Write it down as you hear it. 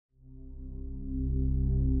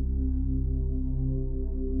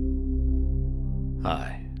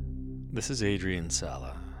Hi, this is Adrian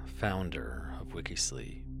Sala, founder of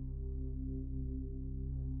Wikisleep.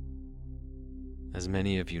 As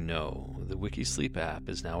many of you know, the Wikisleep app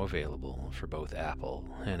is now available for both Apple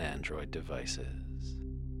and Android devices.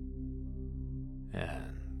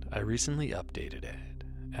 And I recently updated it,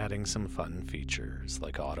 adding some fun features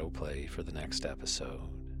like autoplay for the next episode,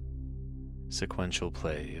 sequential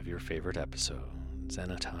play of your favorite episodes,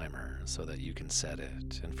 and a timer so that you can set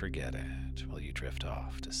it and forget it while you drift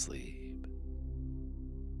off to sleep.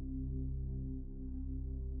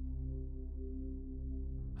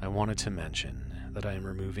 I wanted to mention that I am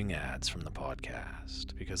removing ads from the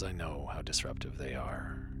podcast because I know how disruptive they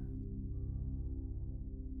are.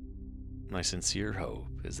 My sincere hope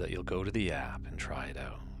is that you'll go to the app and try it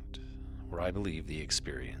out, where I believe the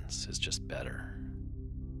experience is just better.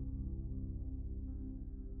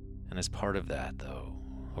 And as part of that, though,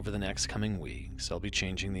 over the next coming weeks, I'll be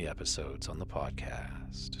changing the episodes on the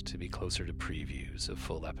podcast to be closer to previews of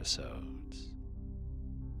full episodes,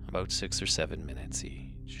 about 6 or 7 minutes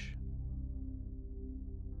each.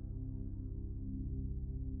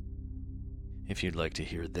 If you'd like to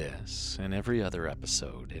hear this and every other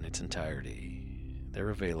episode in its entirety,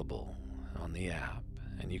 they're available on the app,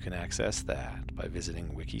 and you can access that by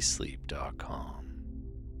visiting wikisleep.com.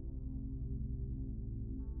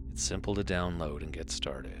 It's simple to download and get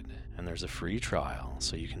started, and there's a free trial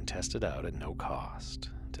so you can test it out at no cost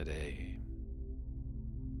today.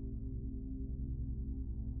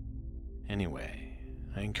 Anyway,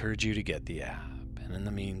 I encourage you to get the app, and in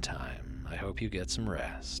the meantime, I hope you get some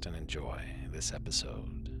rest and enjoy this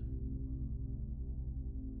episode.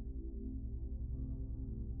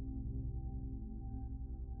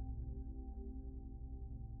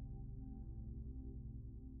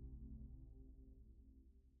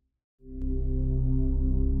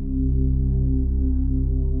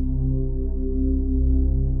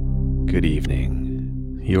 Good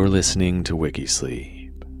evening. You're listening to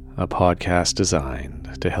Wikisleep, a podcast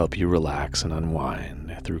designed to help you relax and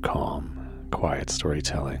unwind through calm, quiet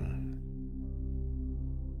storytelling.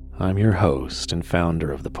 I'm your host and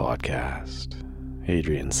founder of the podcast,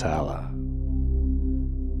 Adrian Sala.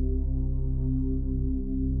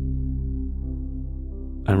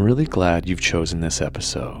 I'm really glad you've chosen this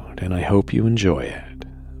episode, and I hope you enjoy it.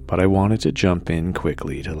 But I wanted to jump in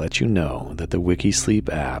quickly to let you know that the Wikisleep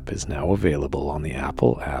app is now available on the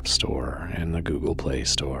Apple App Store and the Google Play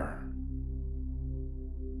Store.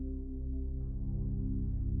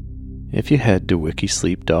 If you head to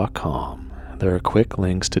wikisleep.com, there are quick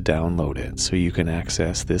links to download it so you can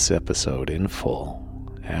access this episode in full,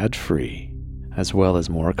 ad-free, as well as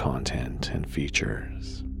more content and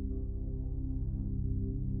features.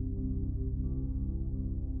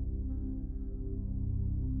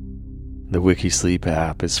 The Wikisleep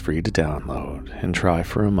app is free to download and try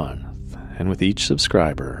for a month, and with each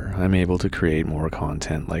subscriber, I'm able to create more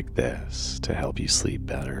content like this to help you sleep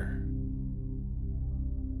better.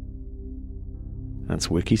 That's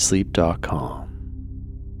wikisleep.com.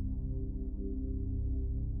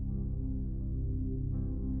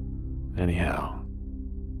 Anyhow,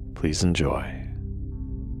 please enjoy.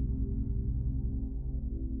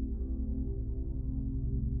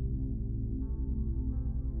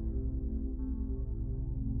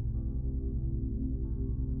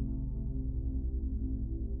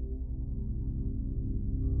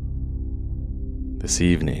 This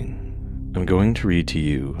evening, I'm going to read to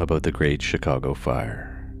you about the Great Chicago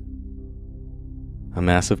Fire, a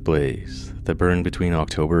massive blaze that burned between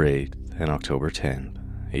October 8th and October 10th,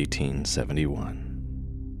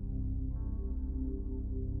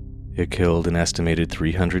 1871. It killed an estimated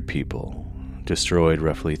 300 people, destroyed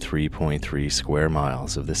roughly 3.3 square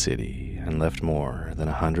miles of the city, and left more than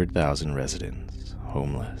 100,000 residents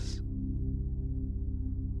homeless.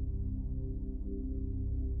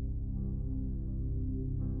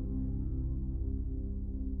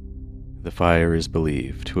 The fire is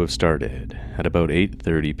believed to have started at about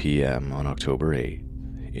 8:30 p.m. on October 8th,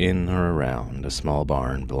 in or around a small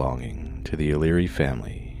barn belonging to the O'Leary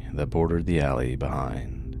family that bordered the alley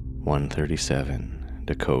behind 137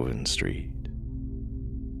 DeKoven Street.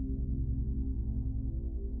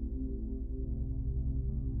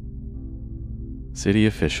 City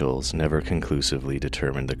officials never conclusively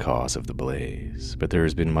determined the cause of the blaze, but there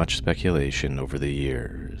has been much speculation over the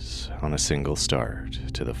years on a single start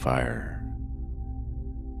to the fire.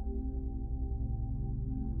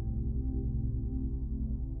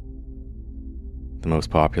 The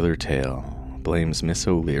most popular tale blames Miss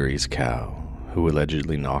O'Leary's cow, who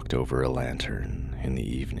allegedly knocked over a lantern in the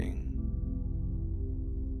evening.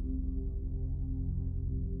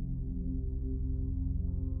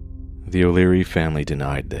 The O'Leary family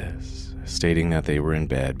denied this, stating that they were in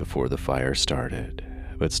bed before the fire started,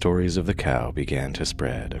 but stories of the cow began to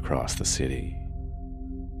spread across the city.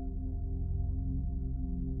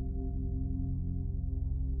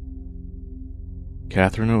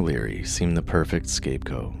 Catherine O'Leary seemed the perfect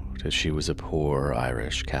scapegoat, as she was a poor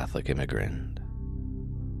Irish Catholic immigrant.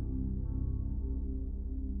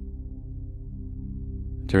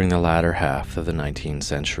 During the latter half of the 19th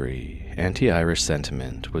century, anti-Irish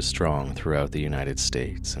sentiment was strong throughout the United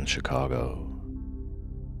States and Chicago.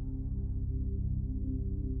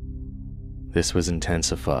 This was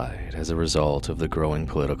intensified as a result of the growing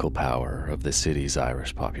political power of the city's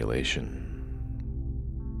Irish population.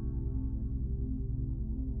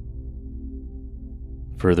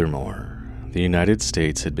 Furthermore, the United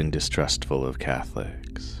States had been distrustful of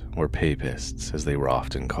Catholics, or Papists as they were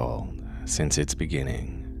often called, since its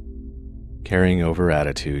beginning, carrying over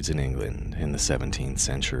attitudes in England in the 17th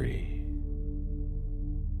century.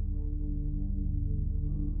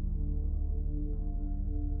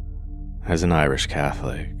 As an Irish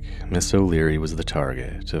Catholic, Miss O'Leary was the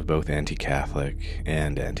target of both anti-Catholic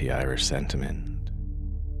and anti-Irish sentiment.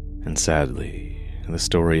 And sadly, the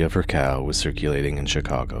story of her cow was circulating in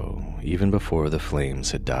Chicago even before the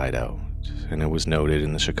flames had died out, and it was noted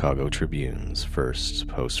in the Chicago Tribune's first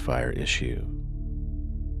post-fire issue.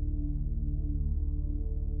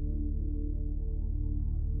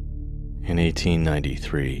 In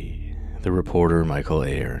 1893, the reporter Michael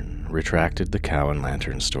Ahearn retracted the cow and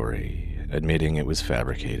lantern story, admitting it was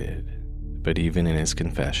fabricated, but even in his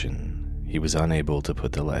confession, he was unable to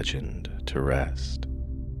put the legend to rest.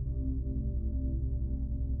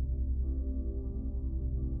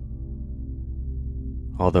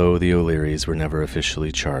 Although the O'Learys were never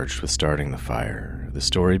officially charged with starting the fire, the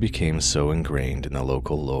story became so ingrained in the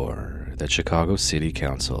local lore that Chicago City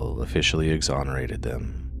Council officially exonerated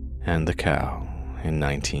them and the cow in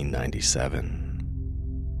 1997.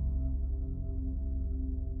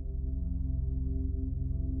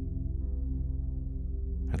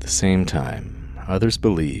 At the same time, others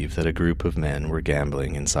believe that a group of men were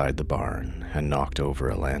gambling inside the barn and knocked over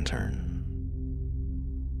a lantern.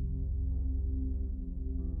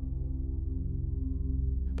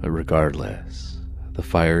 But regardless, the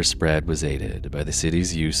fire's spread was aided by the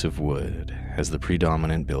city's use of wood as the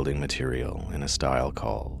predominant building material in a style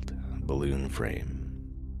called balloon frame.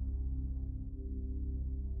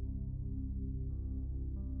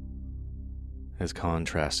 As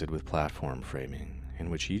contrasted with platform framing, in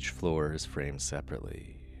which each floor is framed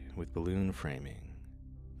separately, with balloon framing,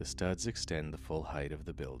 the studs extend the full height of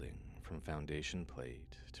the building from foundation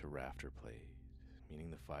plate to rafter plate, meaning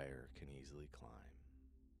the fire can easily climb.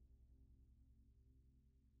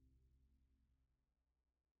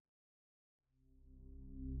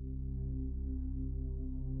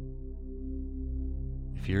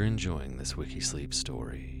 If you're enjoying this WikiSleep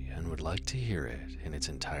story and would like to hear it in its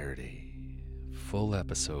entirety, full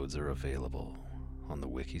episodes are available on the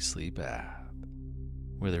WikiSleep app,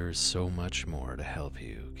 where there is so much more to help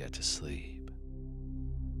you get to sleep.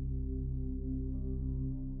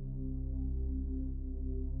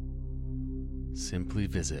 Simply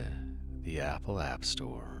visit the Apple App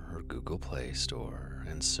Store or Google Play Store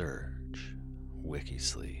and search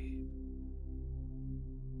WikiSleep.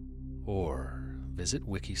 Or visit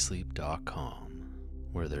wikisleep.com,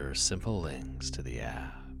 where there are simple links to the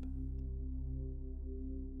app.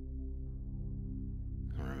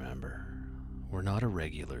 And remember, we're not a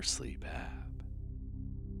regular sleep app.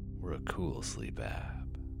 We're a cool sleep app.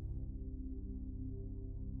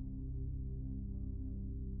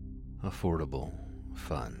 Affordable,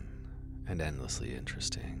 fun, and endlessly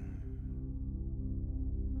interesting.